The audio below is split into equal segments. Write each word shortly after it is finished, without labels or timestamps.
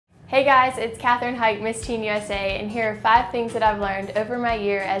Hey guys, it's Katherine Hike, Miss Teen USA, and here are 5 things that I've learned over my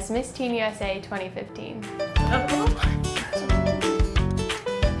year as Miss Teen USA 2015.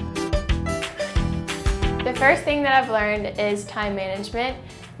 The first thing that I've learned is time management.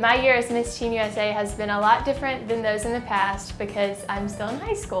 My year as Miss Teen USA has been a lot different than those in the past because I'm still in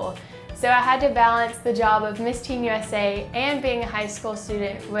high school. So I had to balance the job of Miss Teen USA and being a high school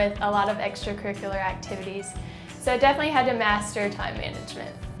student with a lot of extracurricular activities. So I definitely had to master time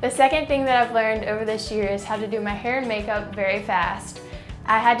management. The second thing that I've learned over this year is how to do my hair and makeup very fast.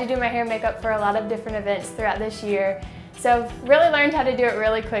 I had to do my hair and makeup for a lot of different events throughout this year. So I've really learned how to do it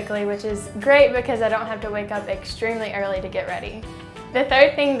really quickly, which is great because I don't have to wake up extremely early to get ready. The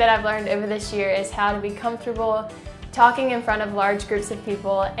third thing that I've learned over this year is how to be comfortable talking in front of large groups of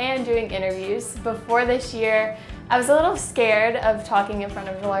people and doing interviews. Before this year, I was a little scared of talking in front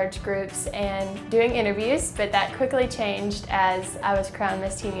of large groups and doing interviews, but that quickly changed as I was crowned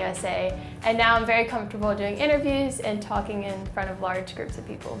Miss Teen USA. And now I'm very comfortable doing interviews and talking in front of large groups of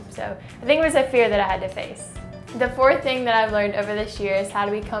people. So I think it was a fear that I had to face. The fourth thing that I've learned over this year is how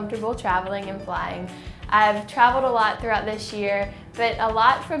to be comfortable traveling and flying. I've traveled a lot throughout this year, but a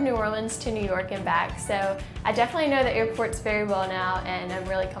lot from New Orleans to New York and back. So I definitely know the airports very well now, and I'm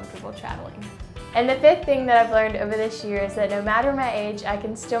really comfortable traveling. And the fifth thing that I've learned over this year is that no matter my age, I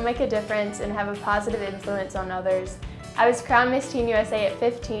can still make a difference and have a positive influence on others. I was crowned Miss Teen USA at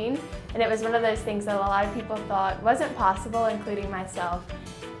 15, and it was one of those things that a lot of people thought wasn't possible, including myself.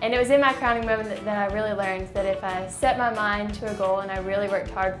 And it was in my crowning moment that I really learned that if I set my mind to a goal and I really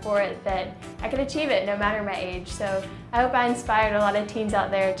worked hard for it, that I could achieve it no matter my age. So I hope I inspired a lot of teens out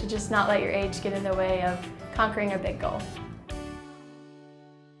there to just not let your age get in the way of conquering a big goal.